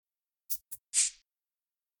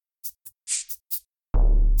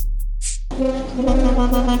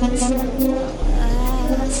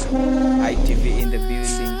ITV in the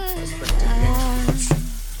building.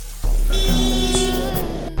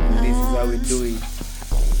 This is how we do it.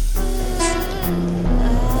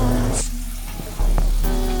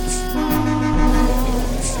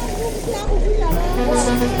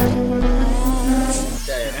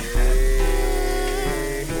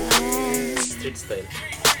 Street style.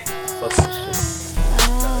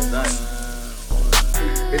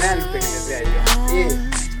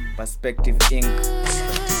 Perspective Inc.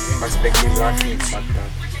 Perspective writing factor.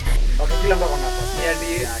 Okay, kila mtu ana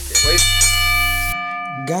perspective yake.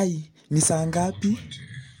 Guy, ni saa ngapi?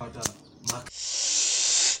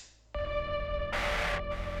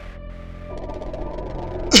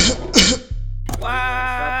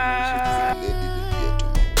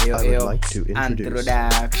 I would like to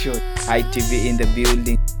introduction. ITV in the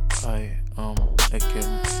building. I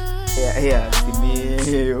Ekim. Yeah,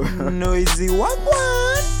 Simiyu. Noisy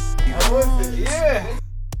wagwan. Amose, yeah.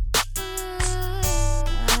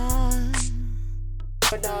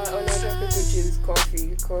 On our topic, which is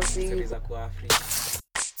coffee. Stories za kwa Afrika.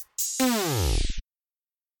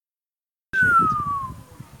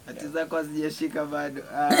 Atiza kwa sijashika bado.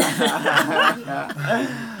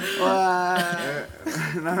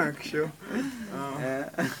 Na kisho.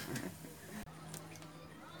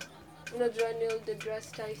 Unajua Neil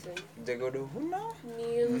deGrasse Tyson? Jagodo huna?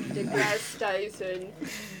 Neil deGrasse Tyson.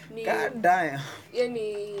 God damn.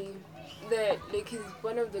 Yani, he's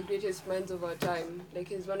one of the greatest minds of our time. Like,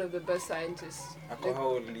 he's one of the best scientists. Ako how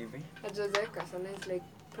old living? Hajazeka sana, he's like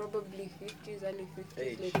probably 50s, early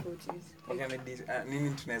 50s, late 40s. Okay,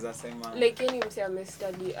 nini tunaweza sema? Like any mse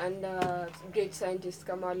amestudy under great scientists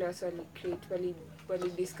kama wale wali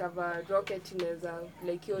discover rocket inaweza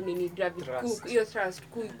like hiyo nini gravity hiyo thrust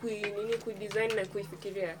ku design na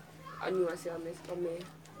kuifikiria ani wase wame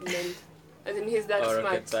as in he's that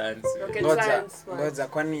smart. Rocket science. Ngoja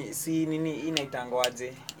kwani si nini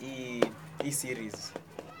inaitangwaje hii series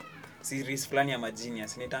fulani ya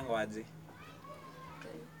magenius inaitangwaje?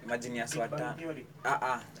 Magenius wata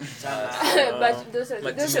But those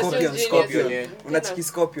are Scorpion. Unachiki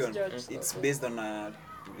Scorpion. It's based on a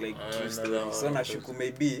like true story. So na shuku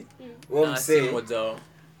maybe won't say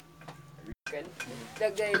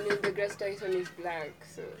the guy Neil deGrasse Tyson is black,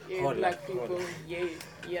 so yeah, black people.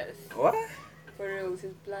 Yes. What? For real, he's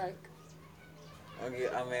black. Okay,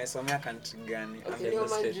 amesomea country gani? Okay, no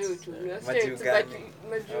Maju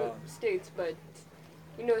states, but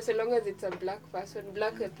you know, so long as it's a black person,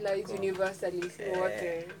 black applies universally. So what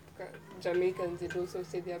Jamaicans, it also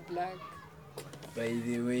say they're black. By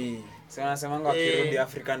the way, so wanasemanga wakirudi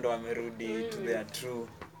Afrika ndo wamerudi to their true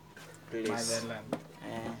place. Motherland.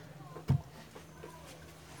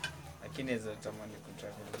 Lakini hizo tamani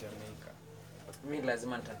kutravel Jamaica. Mimi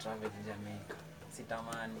lazima nitatravel Jamaica.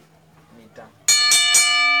 Sitamani nita.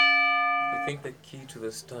 You think the key to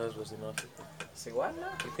the stars was in Africa? Say what?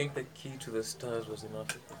 You think the key to the stars was in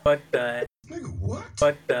Africa?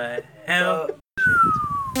 What the hell?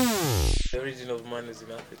 The origin of man is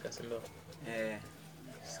in Africa, so no. Yeah.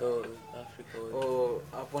 So Africa was... Oh,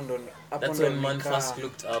 that's when man first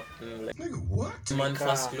looked up. Like, man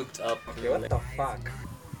first looked up. Okay, what the fuck?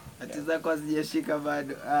 Atiza kwa sijashika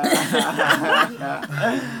bado.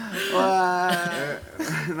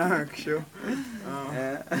 Na kisho.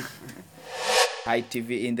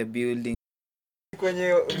 ITV in the building.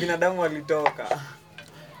 Kwenye binadamu walitoka.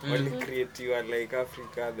 Wali creatiwa like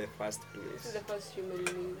Africa the first place. The first human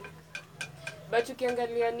being. But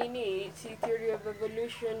ukiangalia nini, see theory of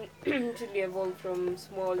evolution to evolve from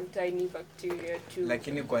small tiny bacteria to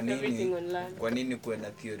lakini everything on land. Kwa nini kuwe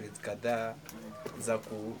na theories kadhaa za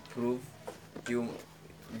ku prove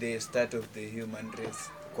the start of the human race?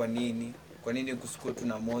 Kwa nini kusukutu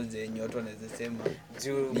na moja yenye watu wanaweza sema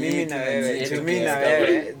juu mimi na wewe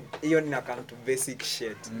hiyo ni come to basic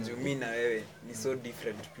shit. Juu mimi na wewe ni so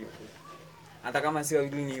different people. Hata kama si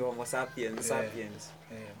wawili ni homo sapiens.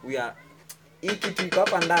 We are kitu iko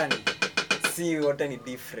hapa ndani si wote ni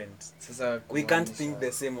different. Sasa we can't think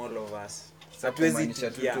the same all of us. Hatuwezi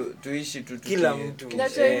tuishi tu kila mtu.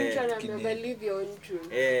 That's why you can believe your own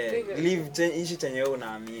truth. Live ishi chenye wewe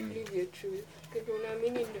unaamini. Live your truth. Kitu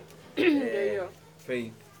unaamini ndio hiyo.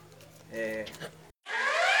 Faith.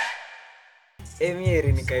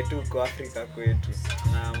 Emieri nikae tu kwa Afrika kwetu.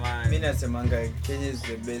 Na man. Mimi nasemanga Kenya is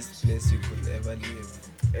the best place you could ever live.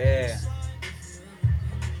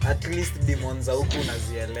 At least demons za huku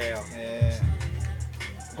unazielewa.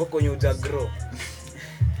 Huko kwenye uja grow.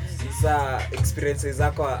 Sasa experiences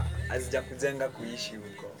zako hazijakujenga kuishi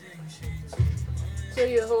huko. So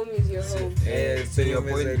your home is your home. So your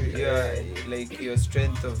point, like your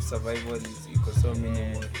strength of survival is iko so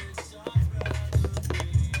minimal.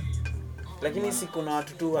 Lakini si kuna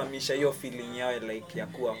watu tu hamisha hiyo feeling yao like ya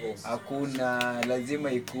kuwa home. Hakuna,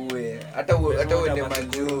 lazima ikue. Hata uende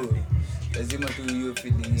majuu. Lazima tu hiyo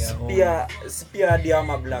feeling ya home. Pia hadi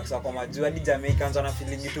ama blacks wako majuu hadi Jamaicans wana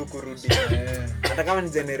feeling tu kurudi. Hata kama ni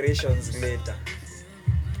generations later.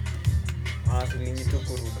 Feeling tu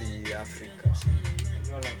kurudi Africa.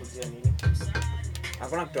 Wanakujia nini?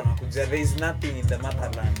 Hakuna kitu wanakujia. There is nothing in the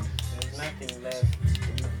motherland. There's nothing left.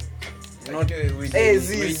 Not there's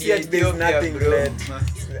nothing left.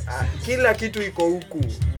 Kila kitu iko huku.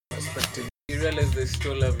 You realize they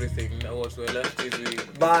stole everything. Now what we're left is we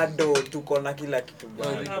Bado tuko na kila kitu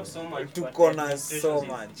bado. Tuko na so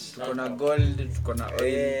much. Tuko na gold, tuko na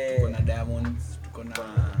oil, tuko na diamonds, tuko na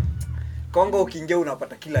Kongo ukiingia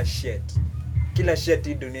unapata kila shit. Kila shit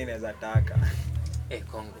hii dunia inaweza taka.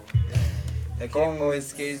 Congo. Kongo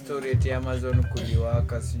umesikia story ya Amazon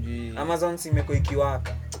kuliwaka sijui. Amazon simeko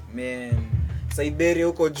ikiwaka. Man, Siberia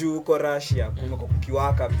huko juu huko Russia kumeko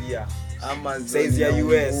kukiwaka pia. Amazon Size ya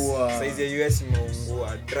US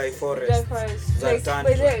imeungua. Dry forest. Like,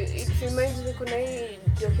 by the it reminds me kuna hii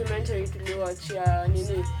documentary tuliwatch ya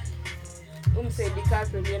nini?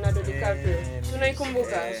 Leonardo DiCaprio.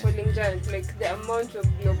 Tunaikumbuka Falling Giant, like the amount of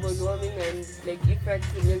global warming and like effects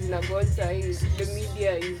in the goals the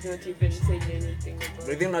media is not even saying anything about.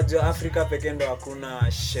 Breathing unajua Africa pekee ndo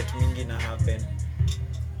hakuna shit mingi na happen.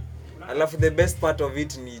 Alafu the best part of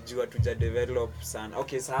it ni jua tuja develop sana.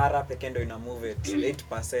 Okay, Sahara pekee ndo ina move it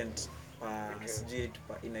 8%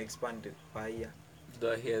 ina expanded per year.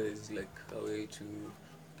 Though here is like a way to,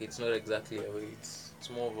 it's not exactly a way, it's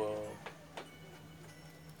more of a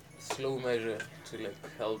slow measure to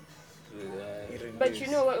like help but you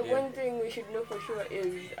know what, one thing we should know for sure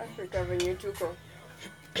is Africa venye tuko.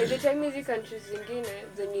 By the time hizi countries zingine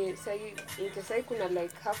zenye sai kuna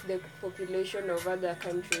like half the population of other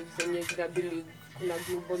countries zenye zina believe kuna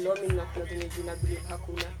global warming na kuna zenye zina believe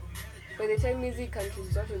hakuna. By the time hizi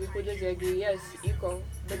countries zote zikuja zi agree yes iko,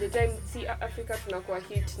 by the time si Africa tunakuwa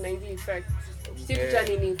hit na hizi effects si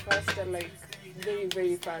tutanini faster like very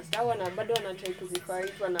very fast. Bado wana try to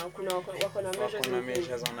fight kuna wako na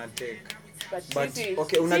measures wana take. But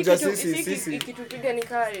okay, unajua sisi ikitupiga ni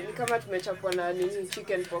kama tumechapwa na nini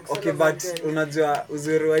chicken pox. Okay, but unajua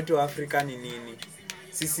uzuri wetu wa Afrika ni nini?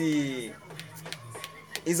 Sisi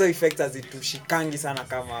hizo effects hazitushikangi sana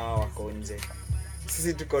kama hao wako nje.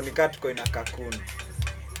 Sisi tuko ina cocoon.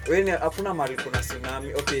 Wewe hakuna mahali kuna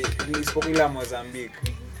tsunami. Okay, isipokuwa Mozambique.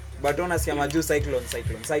 But unasikia majuu cyclone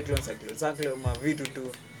vitu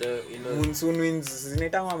tu. Monsoon winds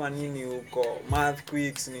zinaitama manini huko,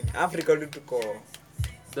 earthquakes ni Africa ndio tuko.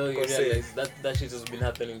 Though you realize that shit has been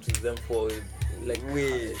happening to them for like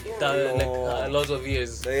a lot of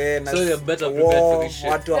years. So they're better prepared for this shit.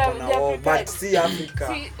 Watu wako na but see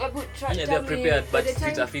Africa. They're prepared, but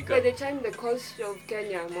it's Africa. By the time the coast of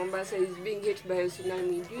Kenya, Mombasa is being hit by a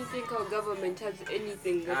tsunami, do you think our government has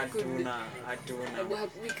anything that could?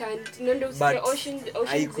 We can't. The ocean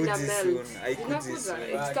is in a melt.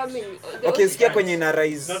 It's coming. Okay, sikia kwenye ina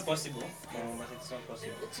rise. It's not possible.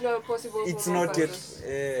 It's not possible. It's not yet.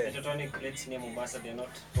 Let's name Mombasa. They're not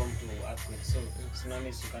prone to earthquakes, so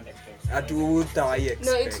tsunamis you can't expect. Expect.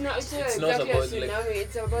 No, it's not exactly a tsunami.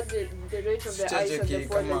 It's about the rate of the ice of the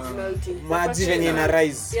pond melting. Maji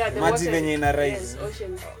venye ina rise.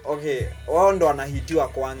 Okay, wao ndo wanahitiwa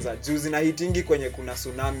kwanza. Juu zinahitingi kwenye kuna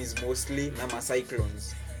tsunamis mostly na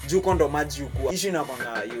cyclones. Juu kondo maji ukua. Issue na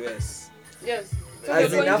kwa US. Yes. So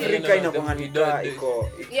as in Africa inakuwa iko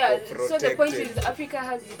so the point is Africa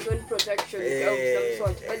has its own protection of some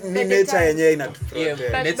sort. But ni nature yenyewe inatuprotect.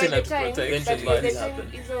 Nature inatuprotect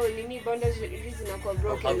eventually. Hizo nini boundaries zinakuwa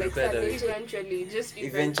broken like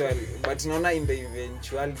eventually. But unaona in the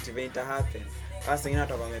eventuality when it happen. Sasa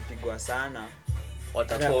inatoka wamepigwa sana.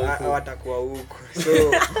 Watakuwa huko.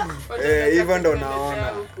 So hivyo ndo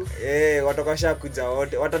naona. Watakasha kuja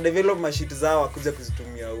wote. Watadevelop mashit zao wakuja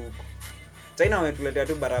kuzitumia huko. China wametuletea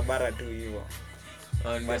tu barabara tu hivyo.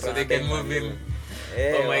 So they can move in.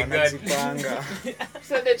 Oh my god.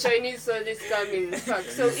 So the Chinese saw this coming. Fuck.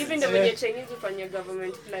 So even the Chinese ufanya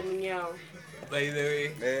government planning yao. By the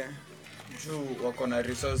way, juu wako na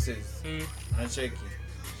resources. Na cheki.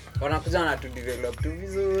 Wanakuja na tu develop tu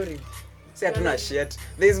vizuri. Si hatuna shit.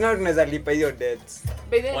 There is no tunaweza lipa hiyo debts.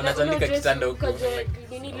 Wanatandika kitanda huko.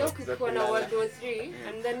 Nini leo kwa na World War 3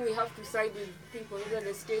 and then we have to side with people either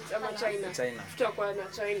the States ama China. Tutakuwa na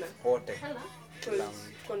China. Wote.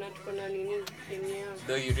 kuna nini yao.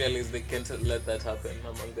 Though you realize they can't let that happen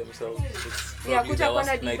among themselves. It's Yeah, probably the kutakuwa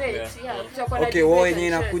na worst debate. nightmare. Yeah, kutakuwa na Okay, debate wao and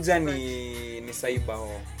yenyewe shit, inakuja but- ni cyber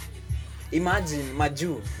ho. Imagine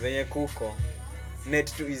majuu venye kuko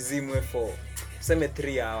net to izimwe for tuseme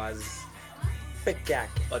 3 hours peke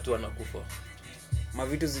yake. Watu wanakufa.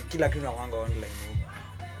 Mavitu kila kitu nakwanga online huko.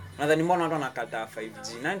 Nadhani mbona watu wanakataa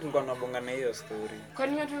 5G. Nani tulikuwa tunabonga na hiyo story?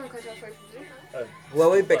 Kwani watu wanakata 5G?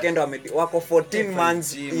 Huawei pekee ndo wako 14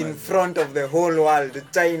 months 5G, in man. front of the whole world,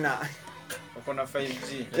 China. Wako na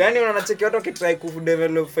 5G. Yaani unacheki watu wakitry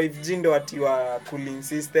kudevelop 5G ndo atiwa cooling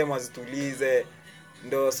system azitulize,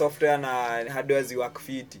 ndo software na hardware ziwork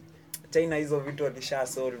fit. China hizo vitu walisha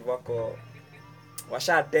solve,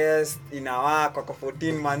 washa test inawaka kwa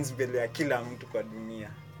 14 months mbele ya kila mtu kwa dunia.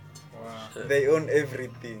 Wow. They own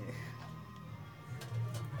everything.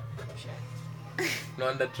 No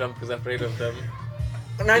wonder Trump is afraid of them.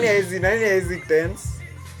 Nani hesitates?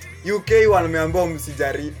 UK wameambiwa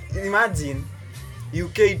msijaribu. Imagine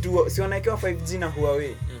UK tu si wanaekewa 5G na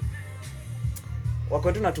Huawei.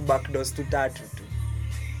 Wako tu na tu backdoors tu tatu tu.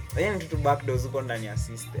 Yaani tu backdoors uko ndani ya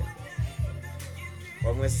system.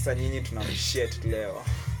 Wamwe sasa nyinyi tunamshit leo.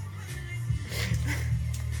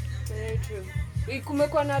 Very true.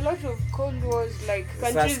 Kumekuwa na a lot of cold wars, like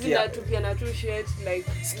countries zinatupiana tu shit like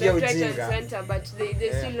Sikia left, right and ujinga. center, but they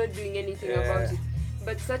still not doing anything about it.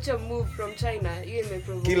 But such a move from China, hiyo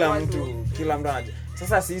imeprovoke Kila mtu anajua.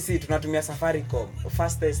 Sasa sisi tunatumia Safaricom.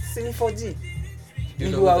 Fastest si ni 4G. You Ni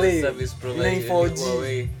know the Huawei. service Ni provider 4G.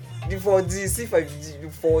 Huawei. Ni 4G si 5G, ni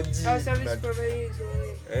 4G. Our service provider is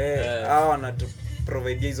Huawei. Hao wanatu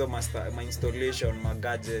provide hizo ma installation, ma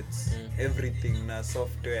gadgets, everything na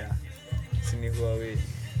software. Sini Huawei.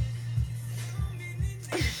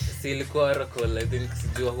 Si ilikuwa Oracle, I think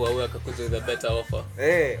sijua Huawei akakuja with a better offer.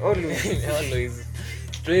 Always. Always.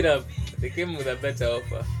 Straight up, they came with a better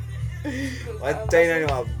offer. Wa China ni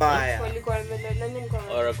wabaya. Walikuwa nani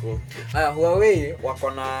kwa Oracle. Huawei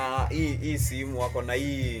wako na hii simu, wako na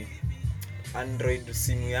hii Android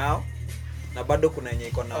simu yao. Na bado kuna yenye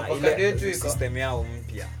iko na ile system yao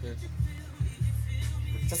mpya.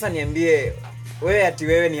 Sasa niambie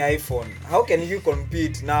wewe ni iPhone. How can you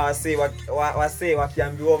compete na wase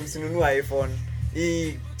wakiambiwa msinunue iPhone?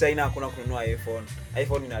 Hii China hakuna kununua iPhone.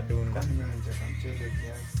 iPhone inadunda.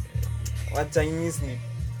 Wa Chinese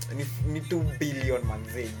ni 2 billion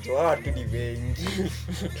manze. Watu ni wengi.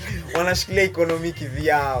 Wanashikilia economic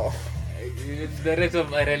vyao. The rate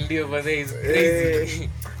of R&D over there is crazy.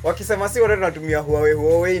 Wakisema si wote tunatumia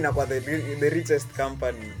Huawei na kwa the richest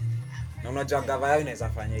company. Na unajua gava yao inaweza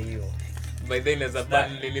fanya hiyo. By then inaweza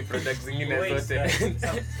ban nini products zingine zote.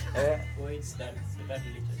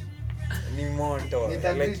 Ni moto.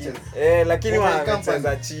 Lakini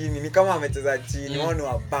wamecheza chini. Ni kama wamecheza chini. Wao ni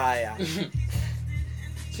wabaya.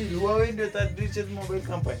 Huawei ndio third richest mobile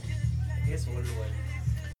company. Yes, worldwide.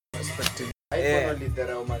 iPhone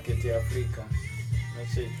walidharau market ya Afrika.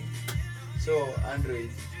 Nacheki. So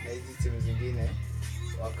Android na hizi simu zingine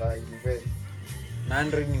waka-invest. Na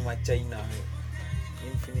Android ni wa China.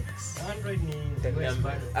 Infinix. Android ni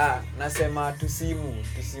Nasema tusimu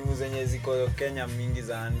zenye ziko Kenya mingi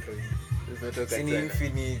za Android. Sini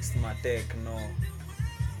Infinix, Tecno.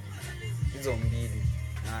 Hizo mbili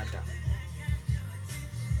hata.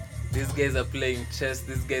 These guys are playing chess.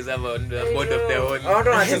 These guys have a board of their own. Watu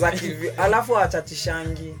wanacheza kivi. Alafu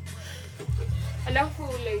wachatishangi. Alafu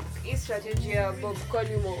like hii strategy ya Bob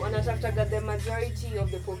Colimo wanatafuta the majority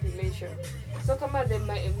of the population. So kama the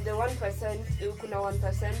 1% kuna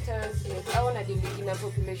 1%ers like au na deal na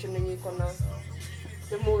population yenye iko na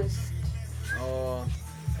the most.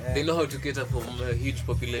 They know how to cater for huge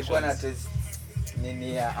populations. Wana test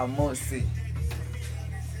nini ya Amose.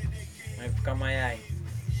 Kama yai.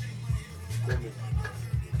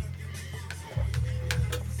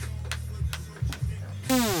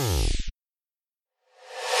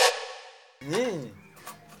 Nini?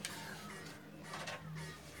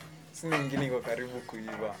 Sina ingine iko karibu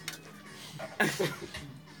kuiva.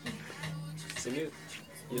 Simiyu,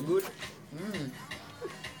 you good?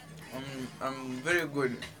 I'm very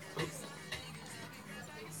good.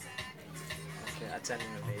 Okay, acha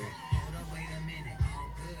nione.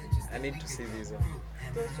 I need to see this one.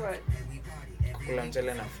 That's what. Kula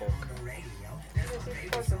mchele na fork. This is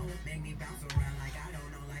possible.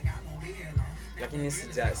 Lakini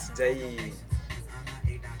sijai.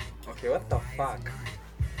 Okay, what the fuck?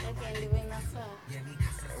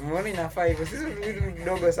 Mbona inafaa hivyo? Sisi vitu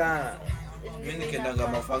vidogo sana. Mimi nikiendanga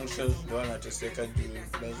ma functions ndio wanateseka juu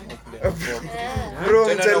lazima kule fork. Bro,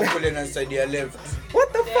 Tena na kule na side ya left.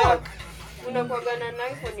 What the fuck? Unakuwa na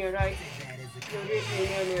knife on your right. Your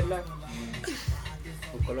right on your left.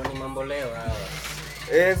 Ukoloni mambo leo hawa.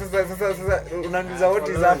 Sasa unaniuliza what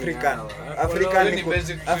is African?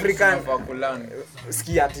 African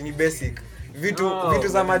sikia ati ni basic. Vitu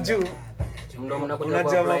za majuu.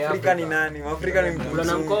 Unajua Afrika ni nani? Afrika ni mtu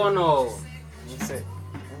na mkono.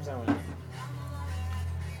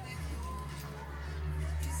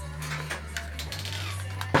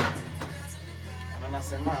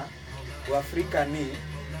 Anasema Afrika ni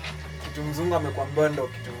kitu mzungu amekwambia ndo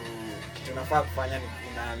kitu nafaa kufanya ni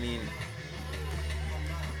unaamini.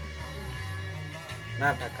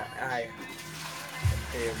 Nataka haya.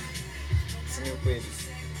 Si ukweli.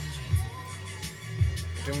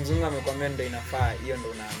 Kitu mzungu amekwambia ndo inafaa, hiyo ndo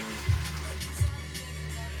unaamini.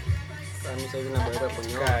 Mimi sasa ninaboeka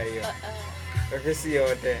kunyoa hiyo. Okay, si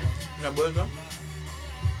yote. Unaboeka?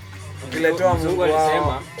 Ukiletea Mungu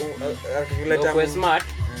alisema ukiletea kwa smart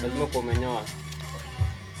lazima kumenyoa.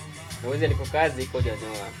 Na wewe liko kazi iko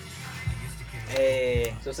janyoa.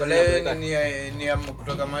 Sasa leo ni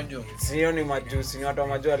kutoka maju. Sio ni majusi, ni watu wa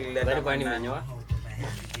maju walileta. Kwani unanyoa?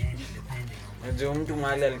 Ndio mtu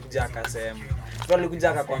mahali alikuja akasema. Sasa alikuja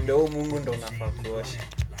akakwambia wewe Mungu ndo unafaa kuosha.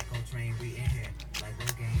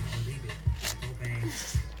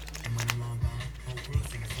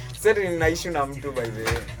 Sasa ninaishi na mtu by the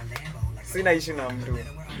way. Sina issue na mtu.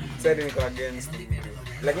 Sasa niko against mtu.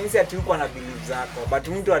 Lakini si ati uko na belief zako, but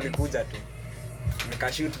mtu alikuja tu.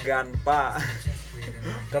 Nikashoot gun pa.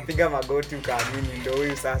 Kapiga magoti ukaamini ndio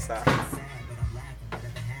huyu sasa.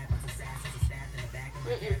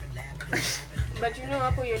 But you know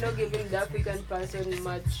hapo you're not giving the African person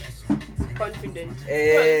much confidence.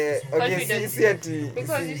 Okay, see ati.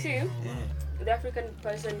 Because you see, the African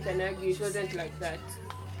person can argue it wasn't like that.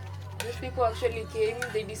 These people actually came,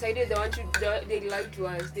 they decided they lied to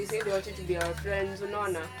us. They said they wanted to be our friends,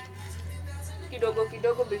 unaona. Kidogo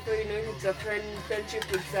before you know it's a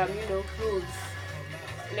friendship with some, clues.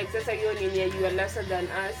 Like sasa hiyo nini you are lesser than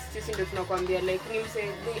us. Sisi ndio tunakwambia like you say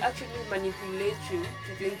they actually manipulate you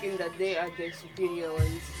to thinking that they are the superior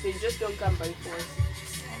ones. They just don't come by force.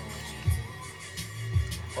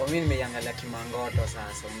 Mimi nimeangalia kimangoto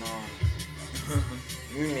sasa, unaona.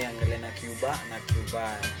 Mimi nimeangalia na Cuba.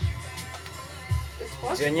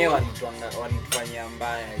 Wenyewe walitufanyia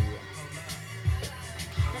mbaya hiyo.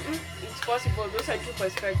 It's possible. Those are two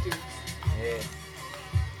perspectives.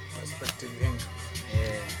 Perspective.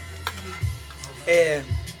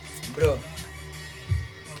 Bro.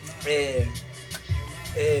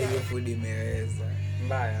 Hiyo food imeweza.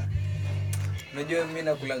 Mbaya. Unajua mimi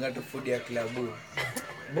nakulanga tu food ya klabu.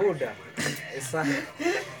 Buda. Sasa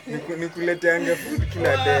nikuleteanga food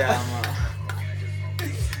kila day ama.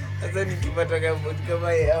 Sasa nikipata food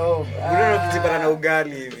kama hiyo, bado ukijipata na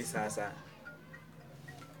ugali hivi sasa.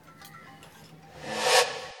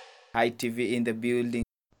 Hi TV in the building.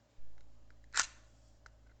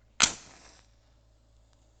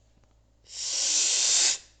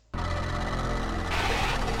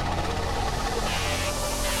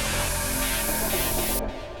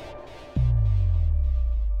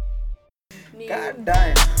 God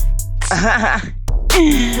damn.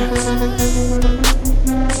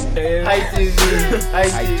 Hi TV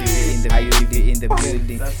in the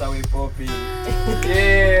building. That's how we pop in.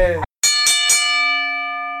 Yeah.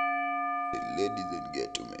 Ladies and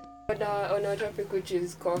gentlemen. On our topic which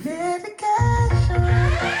is coffee.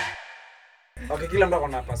 Okay, kila mtu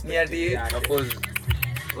akona perspective. Of course.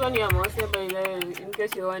 When you Amose by the way, in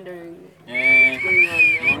case you're wondering.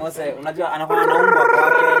 Amose, unajua anakuwa anaumba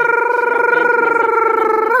kwake.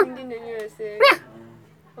 Ndio yenyewe say.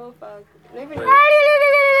 Oh fuck.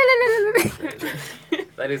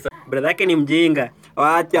 Brother yake ni mjinga.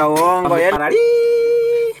 Wacha uongo.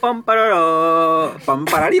 Pamparoro.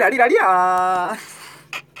 Pamparalilalilalia.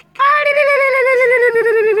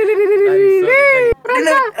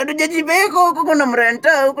 Adujajibeko huko kuna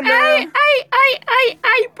mrenta huko leo.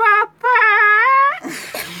 Ai papa.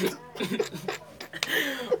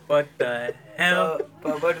 What the hell?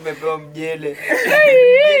 Papa tumepewa mjele.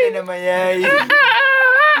 Mjele na mayai.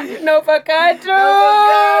 No pakato.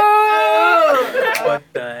 What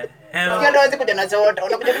the hell? Kila ndio kuja na soda.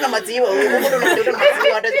 Unakuja na maziwa. Unakuja na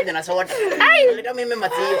maziwa hata kuja na soda. Nileta mimi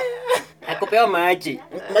maziwa. Akupewa maji.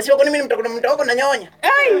 Maziwa kwa nini mtoko na nyonya?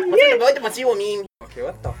 Maziwa ndio maziwa mimi. Okay,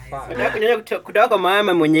 what the fuck? Nataka kunyonya kutoka kwa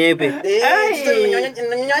mama mwenyewe.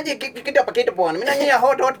 Nyonya kitu hapa kitu bwana. Mimi nyonya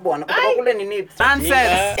hot bwana. Kutoka kule nini?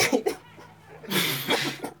 Nonsense.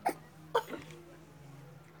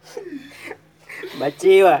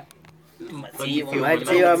 Maziwa.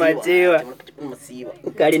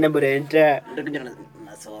 Kali na burenta.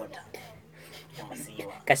 Na soda.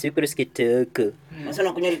 Kasukuru skitoko. Sasa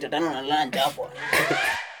unakunywa lita 5 na lunch hapo.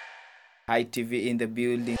 High TV in the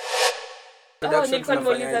building. Nilikuwa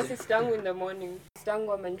nimeuliza sister yangu in the morning. Sister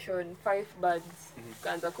yangu mention 5 birds.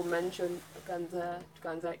 Kaanza kumention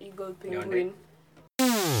kaanza eagle, penguin.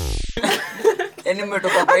 Yaani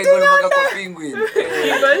umetoka kwa eagle mpaka kwa penguin.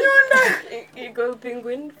 Eagle,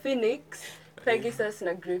 penguin, phoenix, pegasus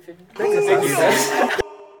na griffin.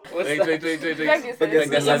 Wait.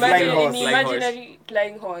 Pegasus is imaginary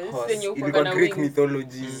flying horse. In Greek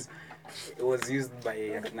mythologies, it was used by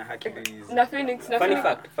Hercules. Na phoenix,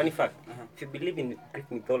 Funny fact. If you believe in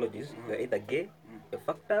Greek mythologies, you're either gay, you're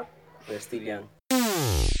fucked up, or you're still young.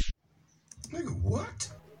 Nigga, what?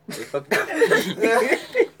 You're fucked up.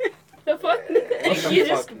 The fuck? You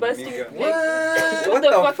just busting. What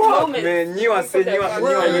the fuck, man?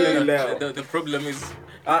 The problem is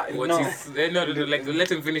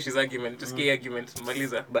let him finish his argument. Just gay argument.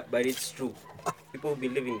 Maliza. But it's true. People who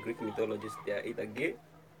believe in Greek mythologies, they are either gay,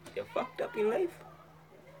 they're fucked up in life,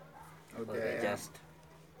 or they're just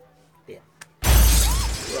there.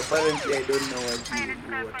 So apparently I don't know what you're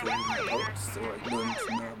talking about, so I don't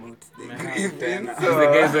know about the griffin. So the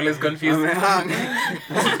guy is always confused. I'm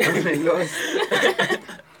lost.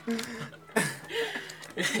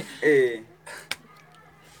 Hey.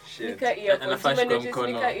 Shit. Nika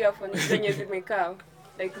earphones zenye zimekaa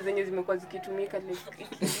like zenye zimekuwa zikitumika like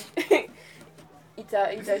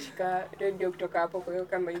itashika radio kutoka hapo, kwa hiyo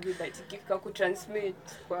kama hivi that ikifika kutransmit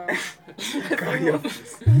kwa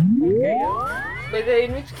but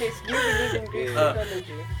in which case do you believe in Greek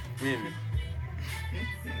mythology?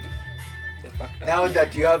 Now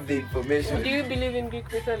that you have the information, Do you believe in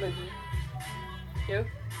Greek mythology? Yeah.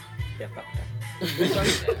 They're fucked up.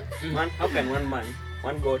 How can one man,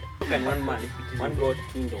 one god,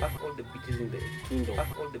 kingdom, fuck all the bitches in the kingdom,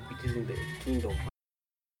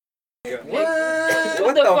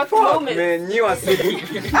 What the fuck, man? You are saying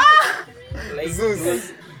Zeus.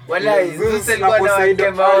 Zeus na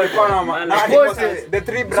Poseidon. The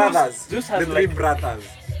three brothers. Zeus has the three brothers.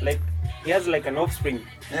 Like he has like an offspring.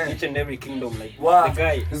 Each and every kingdom, like wow. The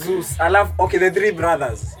guy Zeus. I love the three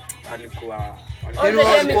brothers. Alikuwa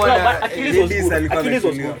Achilles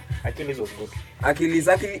was good. Achilles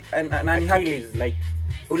like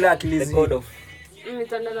ule Achilles, the god of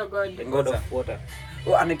It's another god. the god of water.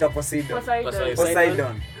 Oh, Anita Poseidon.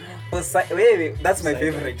 Wait, that's my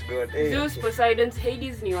favorite god. Zeus, Poseidon's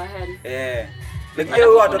Hades ni wa hell. Yeah. Like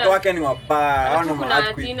hiyo watoto wake ni wabaya, hawana Kuna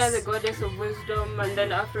earthquakes. Athena, the goddess of wisdom, and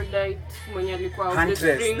then Aphrodite mwenye alikuwa of the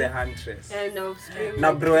Huntress, spring. the huntress. And of spring.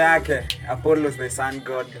 Na bro yake Apollo the sun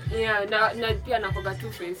god. Yeah, na pia nakoga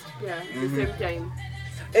two-faced pia at the same time.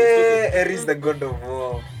 Ares the god of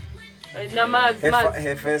war. Na Mars.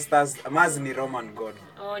 Hephaestus, Mars ni Roman god.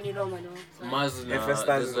 Oh, ni Roman. Mars, Hephaestus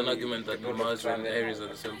there's an is argument that Mars and Ares are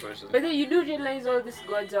the same person. But then you do realize all these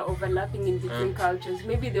gods are overlapping in different cultures.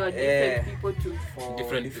 Maybe they were different people too.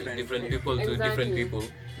 Different people to Exactly. different people.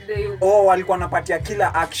 Walikuwa napatia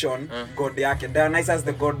kila action god yake. Dionysus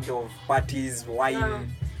the god of parties, wine.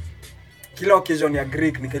 Kila occasion ya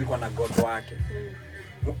Greek ni kilikuwa na god wake.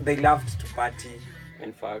 They loved to party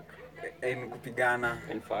And fuck. And kupigana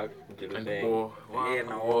And fuck. And war.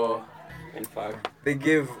 Na war. And fuck. They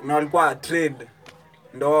gave na walikuwa trade.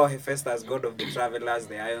 Ndo Hephaestus god of the travelers,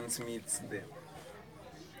 the ironsmiths, the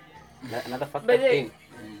Another fucked But up they- thing.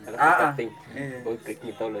 Another fucked up thing. Yeah. About Greek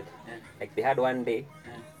mythology. Like they had one day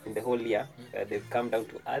in the whole year where they come down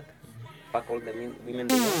to earth, fuck all the women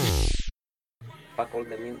they want. Fuck all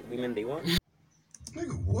the women they want.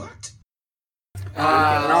 Nigga, what?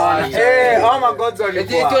 oh my god,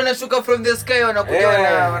 eti wanashuka from the sky wanakuja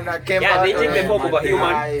wana kemba. Yeah, they take the form of a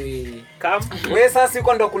human. Come. We sasa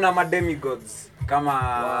yuko ndo kuna mademigods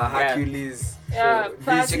kama Hercules. Yeah,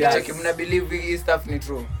 Cheki mna believe hii stuff ni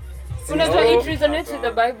true. Unajua it resonates with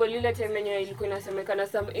the Bible ile time yenye ilikuwa inasemekana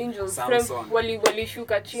some angels Samson.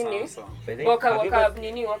 walishuka chini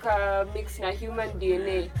waka mix na human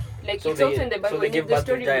DNA. Like So it's they- also in the so Bible. they give The birth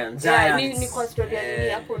to story. giants. Yeah, Giants. ni kwa story ya nini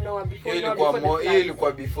hapo Noah before Hiyo Noah before the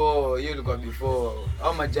ilikuwa flood. before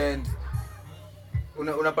au ma giant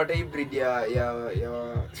unapata hii breed ya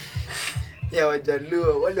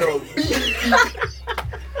Wajaluo wale wa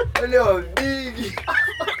big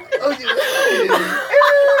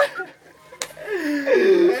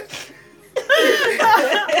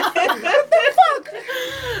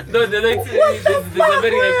No, there's a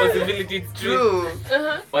very high possibility it's true.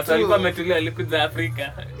 Watu walikuwa wametulia walikuja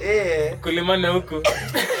Afrika. Kulimana huko.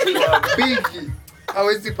 Big.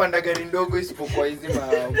 Hawezi panda gari ndogo isipokuwa hizi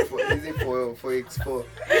 4x4.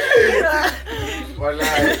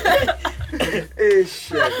 Wallahi.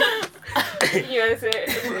 Shit. Yes.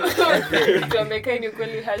 Tuameka ni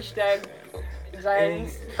kweli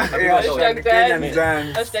Giants. Hashtag Kenyan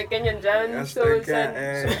Giants. Hashtag Kenyan Giants. So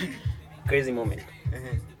Hashtag, Crazy moment.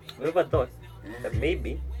 We ever thought that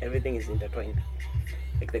maybe everything is intertwined,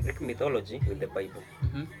 like the Greek mythology with the Bible.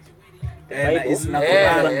 The Bible, is na no,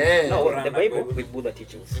 Quran. the Bible with Buddha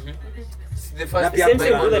teachings. The first The same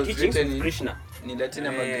Bible Buddha was teachings written with in Krishna. Latin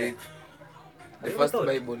ama Greek. The Have you first thought?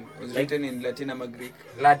 Bible was written in Latin ama Greek.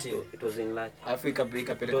 Latin. It was in Latin. Afrika It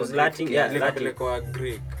ikapelekwa was Greek Latin, kiasi. yeah. Ilipelekwa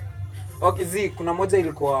Greek. Okay, kuna moja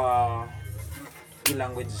ilikuwa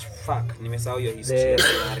language nimesahau hiyo history.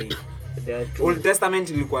 There are two. Old Testament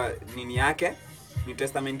ilikuwa nini yake? New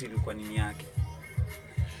Testament ilikuwa nini yake?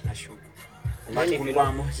 Nashuku. And then if you Kulikuwa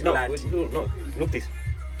know, moja no, Latin. no, look this.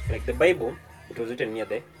 Like the Bible, it was written near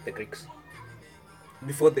the Greeks.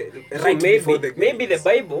 Before the So right before the maybe the Greeks.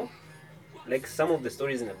 Bible, like some of the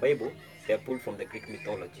stories in the Bible, they are pulled from the Greek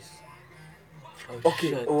mythologies.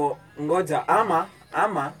 Okay, ngoja ama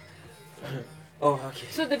okay.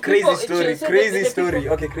 So the Crazy people- story, so the crazy people- story.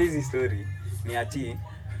 Okay, crazy story. Ni ati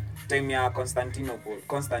time ya Constantine.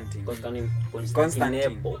 Constantine.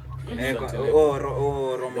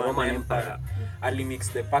 Roman Empire. Alimix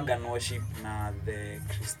the pagan worship na the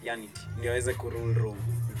Christianity ndio aweze kurule Rome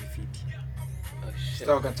vifiti.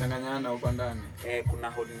 Sasa wakachanganyana huko ndani. Kuna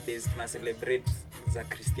holidays tuna celebrate za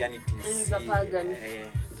Christianity Za pagan.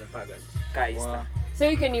 The pagan. Kaista. So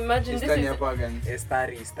you can imagine this Eastern is ya pagan.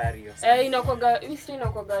 Starry. inakwaga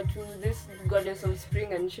to this goddess of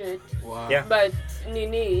spring and shit. Wow. Yeah. But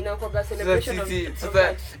nini inakwaga celebration of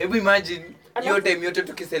Sasa hebu imagine hiyo Alafu- time yote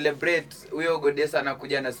tukicelebrate huyo goddess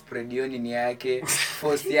anakuja na spread hiyo nini yake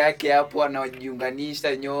force yake hapo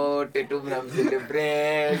anajiunganisha nyote tu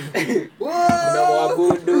mnamcelebrate.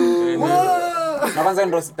 Tunamwabudu. Na kwanza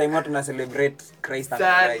ndio time watu na celebrate Christ and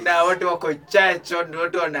Christ. Sana wote wako church,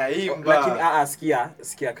 wote wanaimba. Lakini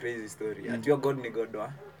sikia crazy story. Ati God ni God wa.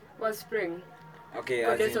 was spring. Okay,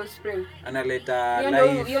 Goddess of spring. analeta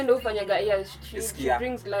Hiyo life. ndio ufanyaga she Sikia.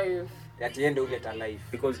 brings life. Ati yeye ndio huleta life.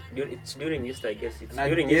 Because it's during Easter, I guess. It's Na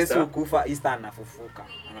during Yesu Easter. kufa Easter anafufuka.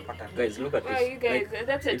 Anapata. Guys, look at Wow, this. you guys, Like,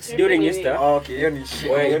 that's a it's trip during anyway. Easter. Okay, hiyo ni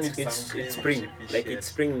shit. Where Hiyo ni it's some spring. shit. Like it's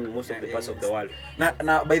spring in most of the parts of the world.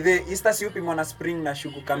 Na by the Easter si upimwa na spring na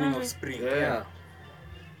shuku coming of spring. Yeah.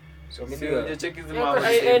 So maybe Sio je check hizo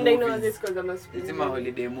And I know this because I'm a spring. hizi ma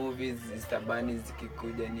holiday movies, Easter bunnies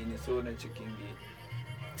zikikuja nini so unachekingi.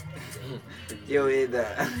 Yo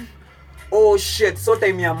weather. Oh shit, so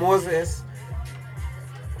time ya Moses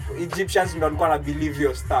Egyptians ndio walikuwa na believe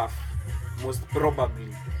your stuff most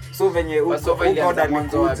probably. So venye Passover uko ilianza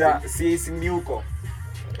mwanzo alikuja wapi? si ni huko.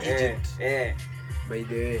 Egypt. By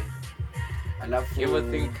the way. Alafu You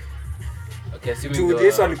ever think? Okay, assuming to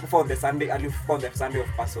Yesu alikufa on the Sunday, alikufa on the Sunday of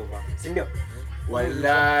Passover. Si ndio?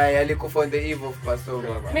 wallahi alikufa on the eve of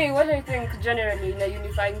Passover. Me, what I think generally in a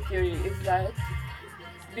unifying theory is that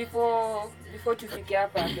before tufike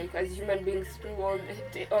hapa, like as human beings through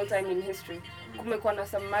all time in history, kumekuwa na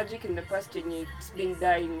some magic in the past and it's been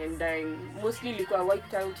dying and dying. Mostly ilikuwa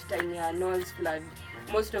wiped out time ya Noah's flood.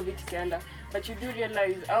 Most of it ikaenda. But you do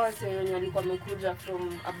realize our wenye walikuwa wamekuja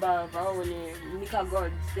from above, our wenye Nika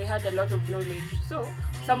gods, they had a lot of knowledge. So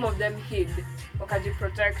some of them hid, wakaji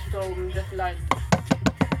protect from the flood.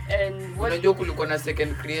 And what Unajua kulikuwa na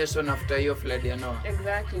second creation after hiyo flood ya Noah.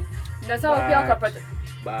 exactly. Na sawa pia wakapata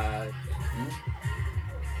But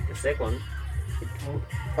the second,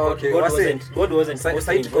 Okay, God wase- wasn't Sasa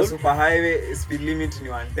mostly tuko involved. super highway, speed limit ni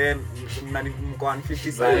 110, na mko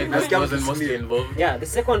 150 sana. God Nasikia wasn't mtu mostly sleep. involved. Yeah,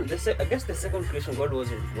 I guess the second creation, God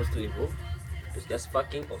wasn't mostly involved. It was just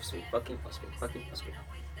fucking offspring.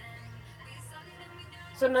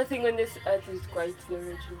 So nothing on this earth is quite the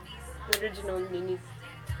original. The original nini.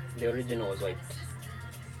 The original was white.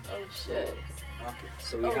 Oh shit. Okay.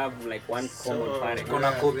 So we have like one common parent.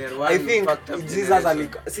 Kuna ko- we are one I think fucked up Jesus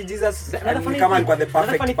generation. si Jesus Another funny kama thing. alikuwa the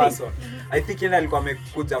Another funny perfect thing. person. I think yeye alikuwa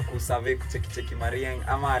amekuja kusurvey kucheki Maria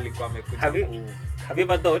ama alikuwa amekuja Have you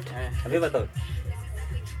ever thought? Eh. Have you ever thought?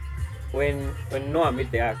 When Noah made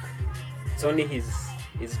the ark, it's only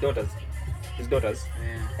his daughters,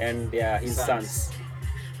 Yeah. and his sons.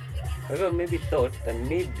 Have you ever maybe thought that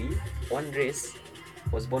maybe one race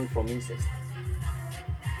was born from incest?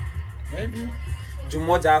 Maybe. Juu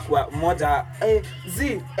mmoja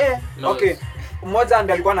No, okay. Mmoja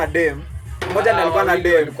ndiye alikuwa na dem. Mmoja ndiye alikuwa na Wawili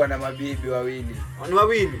dem. walikuwa na mabibi wawili. Ni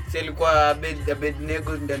wawili. Si alikuwa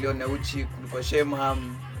Abednego ndiye aliona uchi, kulikuwa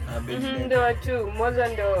Shemham na Abednego. Ndio watu, mmoja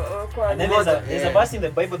ndio kwa And then there's a verse in the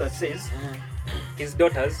Bible that says his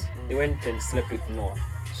daughters they went and slept with Noah.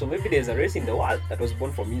 So maybe there's a race in the world that was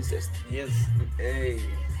born from incest. Yes. Hey.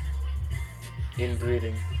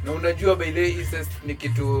 Inbreeding. Na unajua by the way incest ni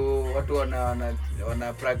kitu watu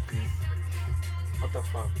wana practice. What the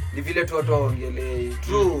fuck? Ni vile tu watu waongelee.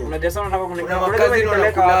 True. Unajua sana nataka kuna makazi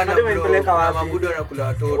wanakula wapi? Mabudu wanakula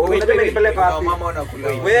watoto. Unanipeleka wapi? Mama wanakula.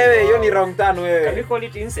 Wewe hiyo ni wrong turn wewe. Can we call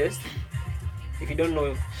it incest? If you don't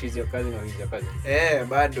know she's your cousin or he's your cousin.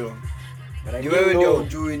 Bado. Ni wewe ndio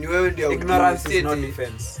ujui, ni wewe ndio ignorance is no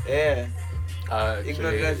defense.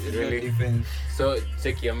 Ignorance is no defense. So,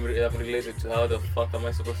 check, I'm related to how the fuck am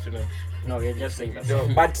I supposed to know? No, we're just saying that. So,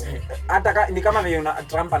 but ni kama vile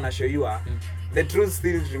Trump anashowiwa, the truth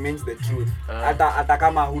still remains the truth. Hata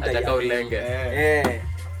kama Ataka ulenge.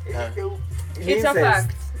 It's a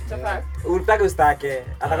fact. It's a fact. Utake ustake,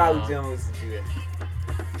 ataka ujue usijue.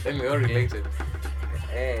 Then we all related.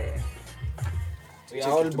 We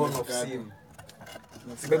are all born of sin.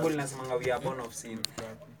 Bible inasemanga we are born of sin.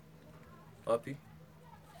 Wapi?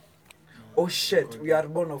 Oh shit, we are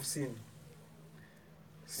born of sin.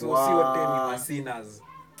 So si wote ni sinners.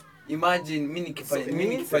 Imagine mimi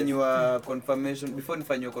nikifanywa confirmation, before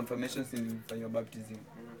nifanywe confirmation nilifanywa baptism.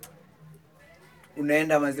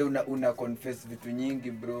 Unaenda mazee una confess vitu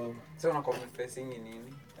nyingi bro. So una confessing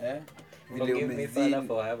nini? Vile umezini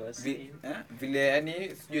vile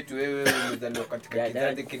yani sijui tu wewe umezaliwa katika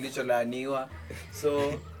kizazi kilicholaaniwa.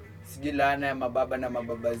 So sijui laana ya mababa na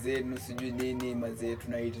mababa zenu sijui nini mazee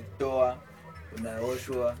tunaitoa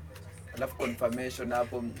unaoshwa. Alafu confirmation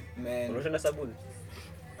hapo man. Unaosha na sabuni?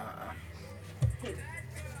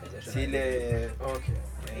 Sile okay.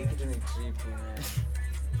 Hii kitu ni trip.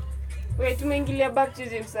 Wewe tumeingilia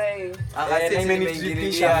baptism sasa.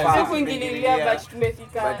 Nimeingilia. Sikuingilia but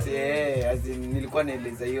tumefika. But as in nilikuwa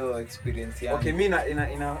naeleza hiyo experience yangu. Okay, mimi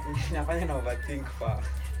inafanya na overthink fa.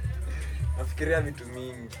 Nafikiria vitu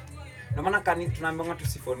mingi. Ndio maana tunaambiwa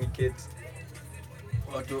tusifornicate.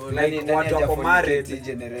 Watu wako married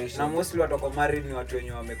generation. Na mostly watu wako married ni watu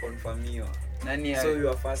wenye wameconfirmiwa. So you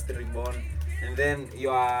are first reborn and then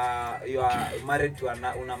you are married to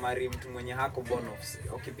una marry mtu mwenye hako born of.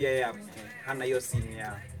 Okay, pia yeye hana hiyo sin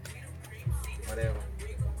ya whatever.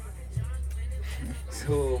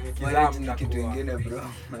 So mkizaa mna kitu kingine bro.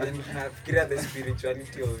 Then nafikiria the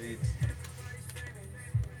spirituality of it.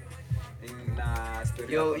 Na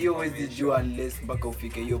story you always jua unless mpaka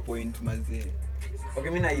ufike hiyo point mazee. Okay,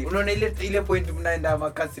 mimi na hiyo. Unaona ile point mnaenda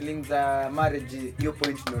ma counseling za marriage, hiyo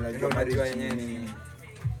point ndio unajua marriage yenyewe.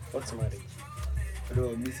 What's marriage? Bro,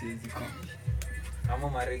 mimi siwezi kwambia. Kama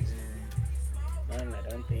marriage man,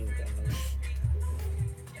 I don't think I know.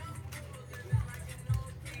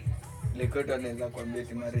 Lekoto anaweza kuambia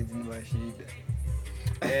eti marriage ni mashida.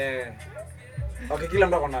 Okay, kila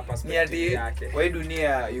mtu akona perspective yake. Kwa hii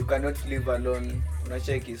dunia you cannot live alone.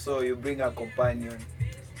 Unacheki, so you bring a companion.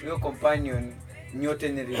 Your companion nyote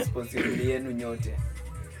ni responsibility yenu nyote.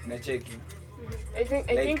 Unacheki.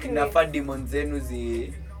 I think inafaa demons zenu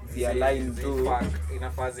zi align tu.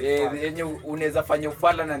 Inafaa yenye unaweza fanya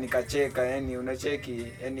ufala na nikacheka, yani unacheki,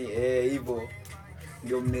 yani hivyo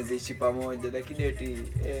ndio mnaweza ishi pamoja, lakini eti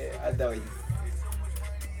otherwise.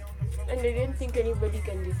 And I don't think anybody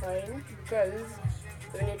can define because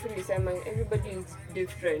when you truly say everybody is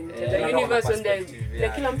different. The universe on the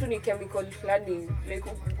like kila mtu ni chemical flani, like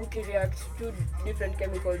you react to different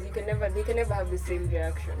chemicals, they can never have the same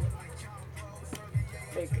reaction.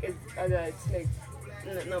 Like it's like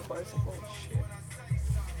not possible.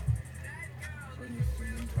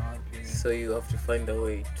 So you have to find a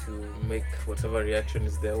way to make whatever reaction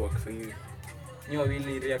is there work for you. Niyo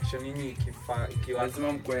really reaction yini ikiwa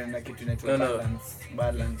lazima mkuwe na kitu inaitwa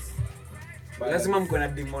balance. Lazima mkuwe na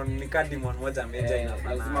demon, nika demon moja meja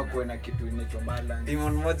inafanana. Lazima kuwe na kitu inaitwa balance.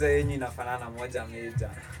 Demon moja yenye inafanana moja meja.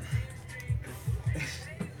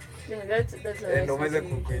 Yeah, that's ndio mweze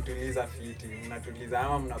kuituliza fiti. Mnatuliza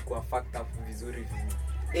ama mnakuwa fucked up vizuri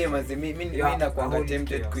hivi. Mazi mimi nakuanga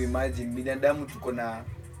tempted kuimagine binadamu tuko na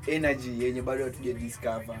energy yenye bado hatuja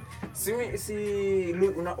discover.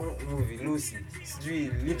 Movie Lucy.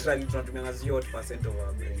 Sijui literally tunatumia 0% of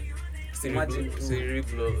our brain. Imagine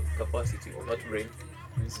cerebral capacity, not brain.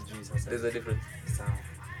 Sijui sasa. There's a difference. Sawa.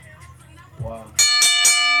 Wow.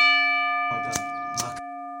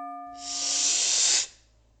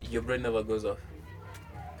 Your brain never goes off.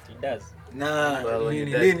 It does. Nah. Well,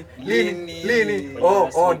 Lini.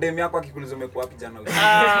 Oh, dem yako akikuuliza umekuwa wapi jana usiku.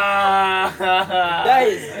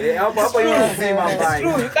 Guys, hapo hiyo zima mbaya. It's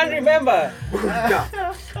true, you can't remember.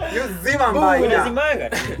 You zima mbaya. Unazimanga.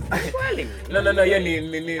 No, hiyo ni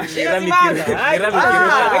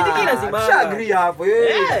Agree hapo.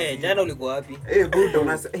 Jana ulikuwa wapi? Buda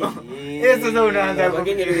unasema. Sasa unaanza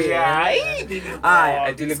kufikiria.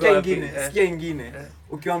 Sikia ingine.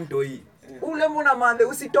 Ukiwa mtoi ule mbona madhe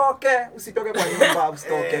usitoke kwa nyumba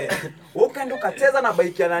usitoke. Ukaenda ukacheza na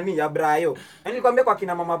bike ya nani ya Brayo. Yaani nikwambia kwa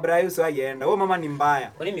kina mama Brayo sio aienda. Wewe mama ni mbaya.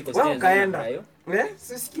 Kwa nini mikosi ya ukaenda?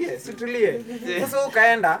 Sisikie, situlie. Sasa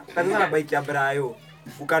ukaenda ukacheza na bike ya Brayo.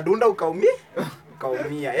 Ukadunda ukaumia.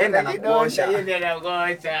 Enda na kuosha. Yeye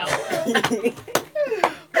anagosha.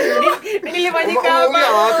 Nilifanyika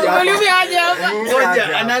hapa. Uliumia aje hapa?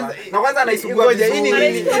 Ngoja anaanza. Na kwanza anaisugua Ngoja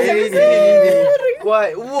nini? Kwa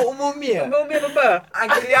umeumia. Umeumia baba.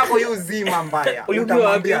 Akili yako yu zima mbaya.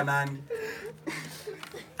 Utamwambia nani?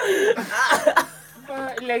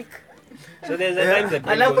 Like So there's a time that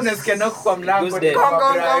Alafu nasikia nako kwa mlango.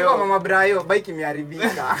 Kongo mama Brayo, bike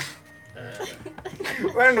imeharibika.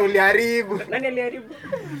 Wewe ndo uliharibu. Nani aliharibu?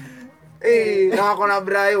 Na wako na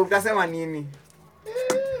Brayo utasema nini?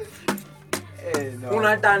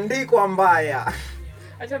 Unatandikwa mbaya.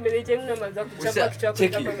 acha meneje mnaanza kuchapa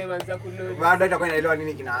kichwa kwa mmeanza kulodi. Bado itakuwa inaelewa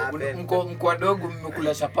nini kina happen. Mko dogo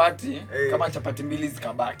mmekula chapati kama chapati mbili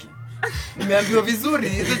zikabaki. Nimeambiwa vizuri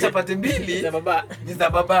hizo chapati mbili Za baba. ni za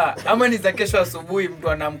baba ama ni za kesho asubuhi mtu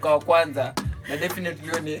anaamka wa kwanza na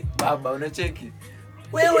definitely ni baba unacheki.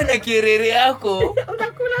 Wewe na kirere yako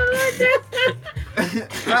Unakula moja.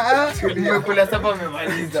 Nimekula sasa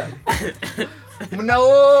umemaliza.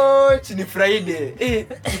 Mnawatch ni Friday.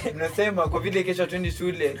 Mnasema kwa vile kesho twende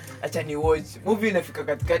shule, acha ni watch. Movie inafika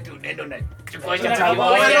katikati unaenda na chukua chapati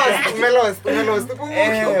moja. Umelost.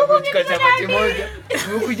 Chukua chapati moja.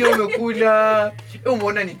 Umekuja umekula.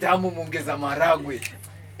 Umeona ni tamu muongeza maragwe.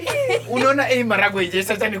 Unaona maragwe je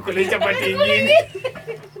sasa nikule chapati nyingine.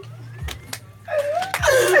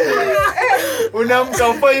 Unaamka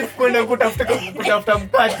 5 kwenda kutafuta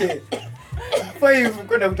mkate. 5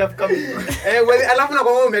 kwenda kutafuta Alafu na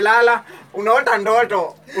kwa umelala, unaota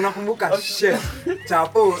ndoto, unakumbuka shit.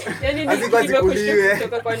 Chapo. Azikwa zikuliwe.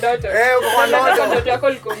 Kutoka kwa ndoto. Kwa ndoto. Ndoto yako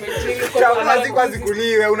liko umejili. Chapo azikwa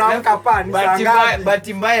zikuliwe, unaamka pani sanga.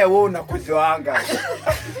 Bahati mbaya wewe unakojoanga.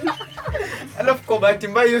 Alafu kwa bahati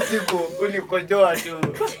mbaya hiyo siku ulikojoa tu.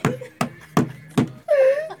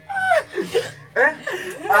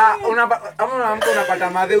 Unapata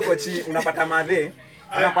madhe huko chini, unapata madhe.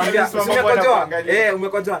 Unakwambia umekojoa.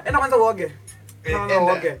 Umekojoa. Enda kwanza uoge.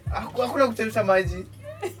 Uoge. Hakuna kuchemsha maji.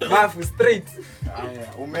 Bafu straight. Haya,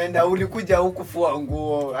 umeenda ulikuja huku fua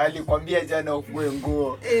nguo. Alikwambia jana ufue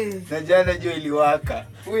nguo. Na jana jua iliwaka.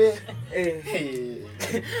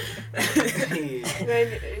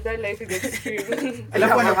 That life is extreme.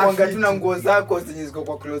 Alafu anakuanga tu na nguo zako zenye ziko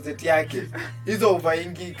kwa closet yake. Hizo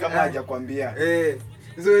uvaingi kama hajakwambia.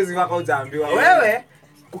 Hizo hizi wako utaambiwa. Wewe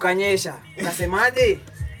kukanyesha. Unasemaje?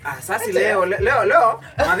 Sasa leo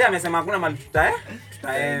madhe amesema hakuna mahali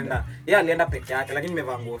tutaenda. Yeye alienda peke yake lakini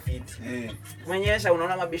nimevaa nguo fiti. Kumenyesha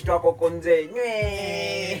unaona mabishto wako huko nje.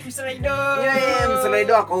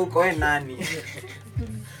 Mslaido wako huko wewe nani?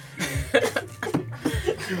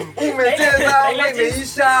 Umecheza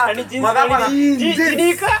umeisha. Madhama na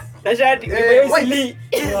Jidika. Tashati imesili.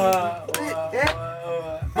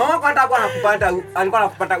 Mama kwa hata alikuwa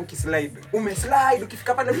anakupata ukislide. Umeslide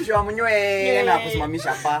ukifika pale mwisho wa mnywe na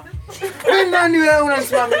kusimamisha pa. Wewe nani wewe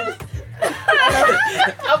unasimamisha?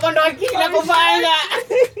 Hapo ndo akili na kufanya.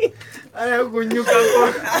 Aya kunyuka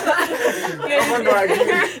kwa. Hapo ndo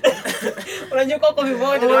akili. Unanyuka kwa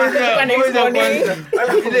vivoja na next morning.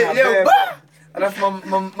 Alafu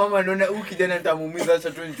mama anaona huyu kijana nitamuumiza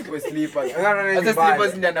acha tu nichukue slippers. Sasa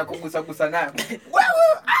slippers ndio anakugusa nayo.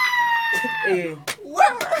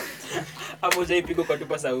 Amose ipigo kwa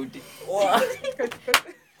tupa sauti.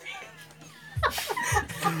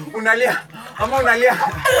 Unalia. Ama unalia.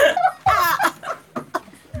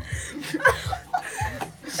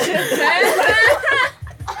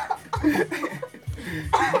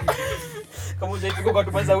 Kama unaipigo kwa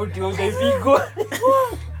tupa sauti, unaipigo.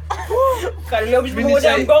 Kali leo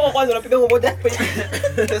mmoja mgongo kwanza unapiga mmoja.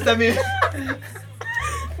 Sasa mimi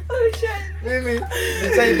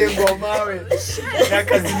nisaide ngomawe na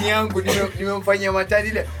kazini yangu nimemfanyia matani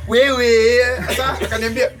ile wewe sasa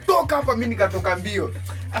akaniambia toka hapa mimi nikatoka mbio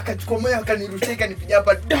akachukua moyo akanirushia akanipiga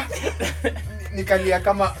hapa nikalia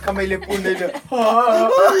kama ile punda ile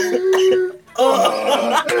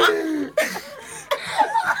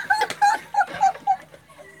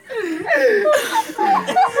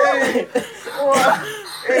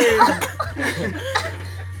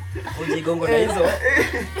Ujigongo na hizo.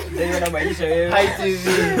 Ndio na maisha wewe.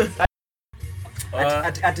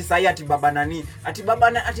 Ati sai ati baba nani? Ati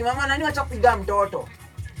mama nani acha kupiga mtoto.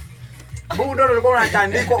 Budo ulikuwa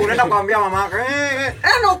unatandikwa unaenda kumwambia mama yako.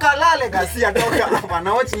 Eno kalale gasia toka hapa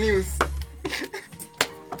na watch news.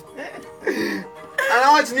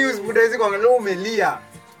 Ana watch news budo hizo kwa leo umelia.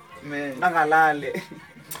 Na kalale.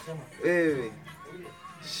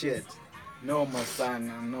 Shit. Noma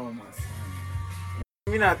sana.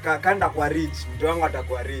 Mimi nakanda kwa rich, mtu wangu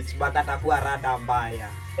atakuwa rich, but atakuwa rada mbaya.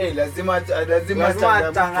 Lazima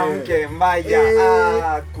changamke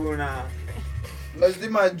mbaya. Kuna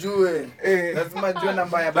lazima ajue. Lazima ajue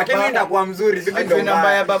namba ya baba. Lakini nitakuwa mzuri, vipi ndio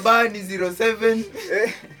namba ya baba ni 07.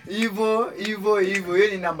 Hivyo. Hiyo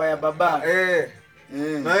ni namba ya baba.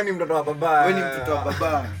 Na wewe ni mtoto wa baba. Wewe ni mtoto wa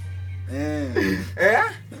baba.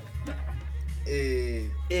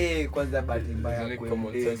 Kwanza bahati mbaya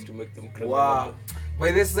Wow.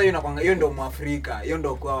 By this sasa hiyo ndio Mwafrika. Hiyo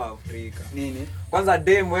ndio kwa Afrika. Nini? Kwanza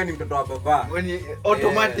dem wewe ni mtoto wa baba. Wewe ni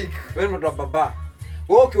automatic. Wewe ni mtoto wa baba.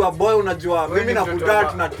 Wewe ukiwa boy unajua mimi na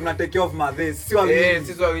kutaa tuna take off mothers. Si wawili.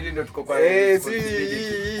 Sisi wawili ndio tuko kwa.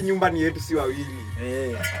 Si nyumba ni yetu si wawili.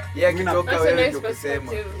 Yeye kitoka wewe ndio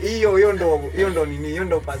kusema. Hiyo ndo nini?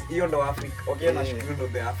 Hiyo ndo Africa. Okay, na shukuru ndo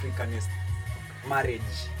the Africanist marriage.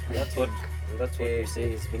 That's what we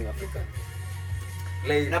say is being African.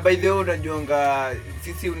 Like, na by the way unajuanga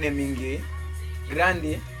sisi une mingi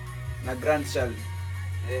grandi na grandchild.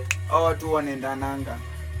 Hao watu wanaendananga.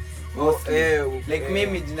 Like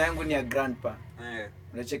mimi jina yangu ni ya grandpa.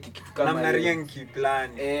 Unacheki kitu kama namna rank plan.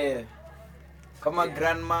 Kama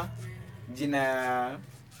grandma jina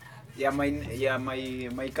ya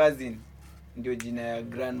my cousin ndio jina ya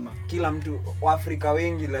grandma. Kila mtu wa Afrika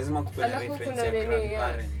wengi lazima kupewa reference ya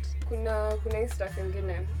grandparent. Kuna Insta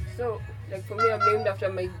nyingine. So like for me I'm named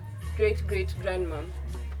after my great grandmom.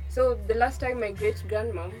 So the last time my great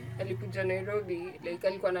grandmom alikuja Nairobi, like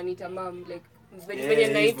alikuwa ananiita mom, like venye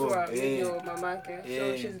naitwa ndio mamake.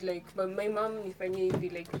 So she's like my mom nifanyie hivi,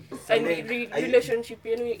 like relationship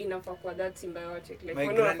yenu inafaa kwa that symbiotic, like my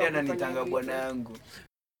grand ananitanga bwana yangu.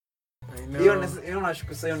 Hiyo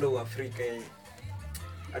nashuku sasa ndio Afrika hii.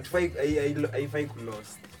 Haifai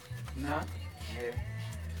kulost. Na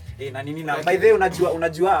na nini na by the way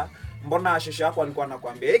unajua mbona shosho yako alikuwa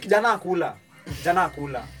anakuambia kijana akula.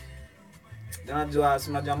 Unajua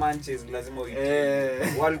unajua manches lazima uite.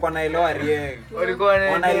 Walikuwa naelewa rieng.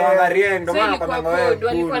 Wanaelewa rieng ndio maana kwa wewe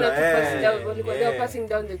walikuwa passing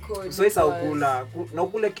down the code. So isa ukula na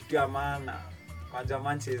ukule kitu ya maana. Kwa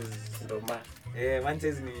manches ndio maana.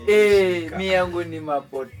 Manches ni mimi yangu ni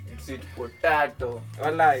sweet potato.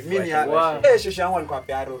 Wallahi mimi shosho yangu alikuwa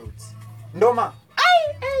pia roots. Ndoma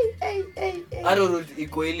arrowroot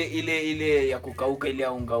iko ile ya kukauka ile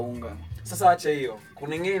ya unga. Sasa acha hiyo.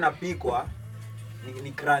 Kuna nyingine inapikwa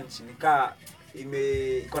ni crunch,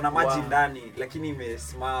 iko na maji ndani lakini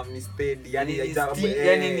imesimama ni steady, yani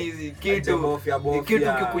ni kitu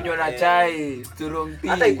kikunywa na chai, strong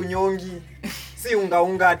tea. Hata ikunyongi. Si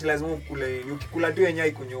unga ati lazima ukule. Ukikula tu yenyewe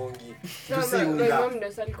ikunyongi. Tu si unga. Mom ndo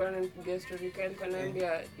sasa alikuwa ananipigia story alikuwa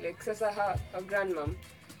ananiambia like sasa her grandmom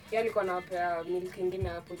yeye alikuwa anapea milk nyingine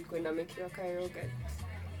hapo ilikuwa inamekiwa kama yogurt.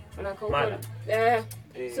 Wanakauka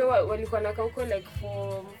so walikuwa nakauka like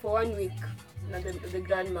for 1 week na the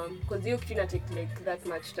grandmom because you can take like that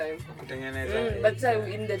much time kutengeneza. But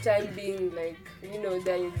in the time being like you know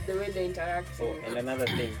the way they interact. And another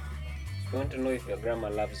thing, you want to know if your grandma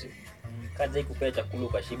loves you. Kaja ikupea chakula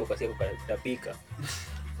ukashiba kwa sababu utapika.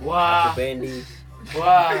 Kupendi.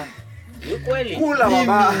 Ni kweli. Kula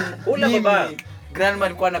baba. Grandma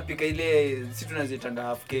alikuwa anapika ile sisi tunazitanga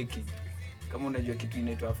half cake. Kama unajua kitu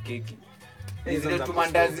inaitwa half cake. Zile tu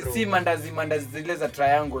mandazi, si mandazi zile za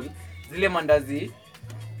triangle. Zile mandazi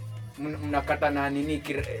mnakata na nini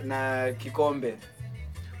na kikombe.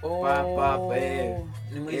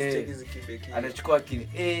 Nimesikia kibeki. Anachukua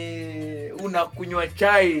unakunywa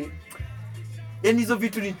chai. Yaani hizo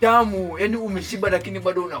vitu ni tamu. Yaani umeshiba lakini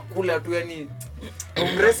bado unakula tu yani.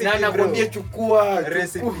 Na nakwambia chukua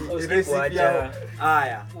recipe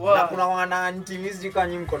haya. Na kuna wana auntie mizika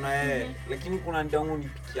nyinyi mko na yeye, lakini kuna auntie wangu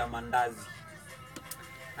nipikia mandazi.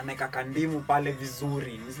 Anaeka kandimu pale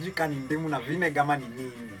vizuri. Sijui kani ndimu na vinegar kama ni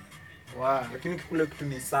nini. Lakini kikule kitu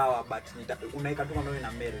ni sawa but unaika tu kama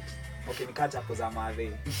ina melt. Okay, nikaacha hapo za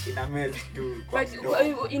madhe. Ina melt tu. But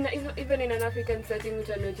even in an African setting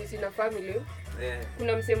uta notice in a family.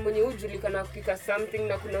 Kuna msemo mwenye hujulikana kupika something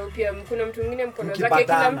na kuna mtu mwingine mkono zake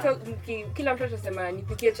kila mtu atasema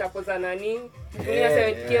nipikie chapo za nani. Mwingine asema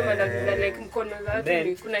nipikie mandazi za like mkono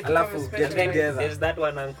zake kuna kitu special. There's that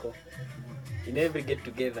one uncle. In every get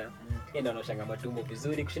together, yeye ndo anashanga matumbo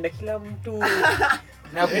vizuri kushinda kila mtu.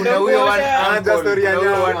 Na kuna huyo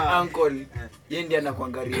uncle. Yeye ndiye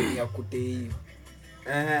anakuangalia ya kutei.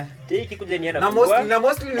 Tei kikuja ni na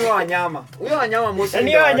mostly ni wanyama. Huyo wanyama mostly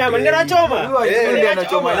ni wanyama ndio anachoma. Ndiye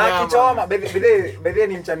anachoma nyama. Akichoma bedhe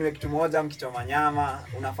ni mchaniwe kitu moja mkichoma nyama,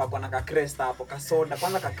 unafaa kuwa na ka crest hapo, ka soda,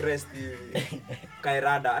 kwanza ka crest hivi.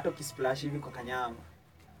 Kairada hata ukisplash hivi kwa kanyama.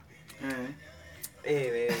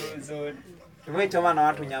 Wewe. Tumechoma na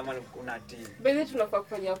watu nyama kuna tea. Basi tunafaa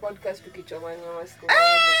kufanya podcast tukichoma nyama siku moja.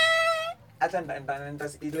 Hata ndio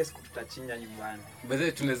ile siku tutachinja nyumbani.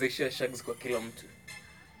 Basi tunaweza share shags kwa kila mtu.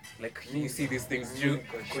 Like you see these things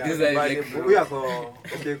these are like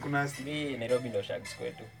okay kuna Ni Nairobi ndo shags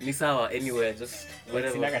kwetu. ni sawa anywhere just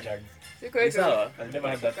whatever. Sinaka shags. Ni sawa. I've never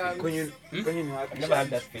had that feeling. kwenye ni wapi? I've never had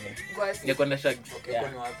that feeling. Ya kwenda shags. Okay, Yeah.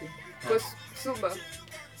 kwenye wapi? Suba.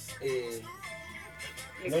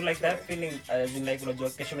 You know like that feeling as in like unajua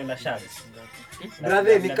kesho na shags.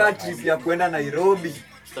 Brother, ni car trip ya kwenda Nairobi.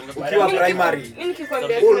 Ukiwa primary. Mimi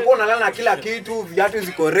nikikwambia Ulikuwa unalala na kila kitu, viatu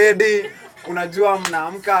ziko ready. Unajua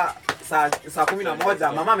mnaamka saa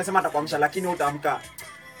 11. Mama amesema atakuamsha lakini utaamka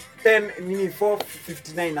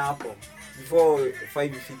 4:59 hapo. Before 5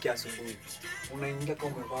 ifike asubuhi. Unaingia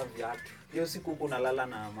kama umevaa viatu. Hiyo siku huko unalala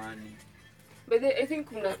na amani. But I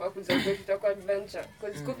think mnafaa kuzambia tutakuwa adventure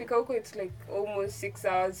because kufika huko it's like almost 6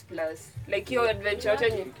 hours plus. Like your adventure yote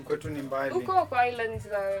ni Kwetu ni mbali. huko kwa islands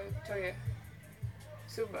za Toya.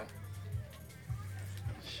 Suba.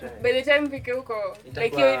 By the time fike huko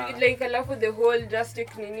like alafu the whole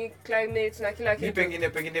drastic nini climate na kila Ni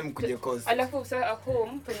kitu. pengine mkuje coast. Alafu sasa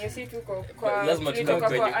home penye si tuko kwa Lazima tulitoka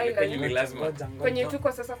tutoke kwa kwenye island. ni lazima. Kwenye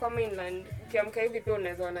tuko sasa kwa mainland. Ukiamka hivi pia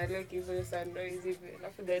unaweza ona lake hizo sunrise hivi.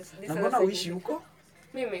 Alafu this Na mbona uishi huko?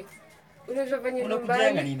 Mimi unajua venye Unakujanga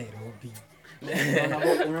nyumbani ni Nairobi.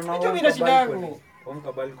 Unaona Mimi na shida yangu.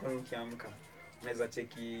 Omka balcony ukiamka. Unaweza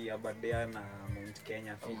cheki Aberdare na Mount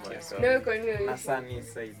Kenya features. leo kwa nini Na sunny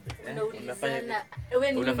side.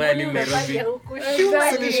 Unafanya nini Nairobi?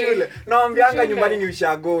 Ni shule. Naambianga nyumbani ni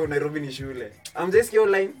ushago, Nairobi ni shule. Amjesikia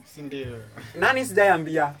online? Si ndio? Nani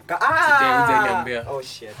sijaiambia? Sijaiambia. Oh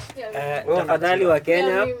shit. Tafadhali wa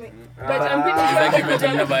Kenya. but I'm pretty sure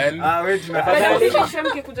Wewe but tunafanya I'm pretty sure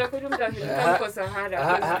mkikuja kwetu mtafika kwa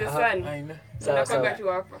Sahara because the sun Sawa unakuwa sawa. tu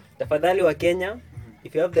hapa. Tafadhali wa Kenya.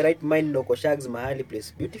 If you have the right mind no shags mahali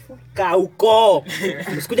place beautiful. Kaa huko.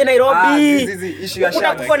 Usikuje Nairobi. issue ya shag.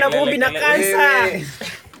 Utakufa na vumbi na kansa.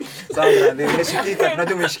 Sawa brother, umeshikika,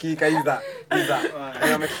 tunajua umeshikika Iza.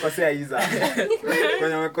 Kwenye umekosea Iza.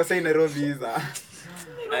 Kwenye umekosea Nairobi Iza.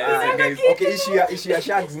 Guys, Okay, issue ya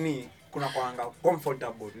shags ni kuna kwanga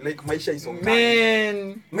comfortable. Like maisha isonga.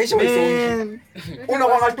 Maisha isonga.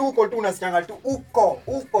 Unakwanga tu uko tu unasikianga tu uko.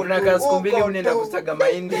 Unakaa siku mbili unaenda kusaga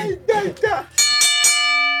mahindi.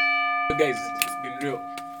 guys, it's been real.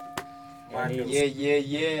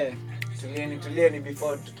 Yeah. Tulieni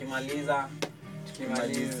before tukimaliza.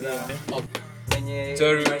 Wenye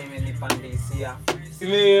Toru. imenipandisia.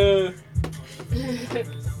 Simiyu.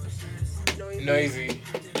 Noisy.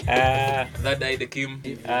 That died Ekim.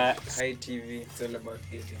 High TV. It's all about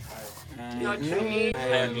getting high. Not really.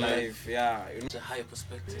 High on life, yeah. It's a higher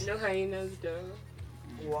perspective. No hyenas though.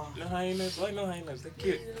 No hyenas. Why no hyenas? They're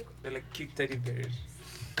cute. They're like cute teddy bears.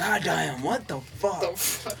 God damn, what the fuck?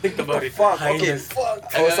 Think about it. Fuck, okay. Hyenas.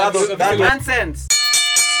 Oh, that nonsense.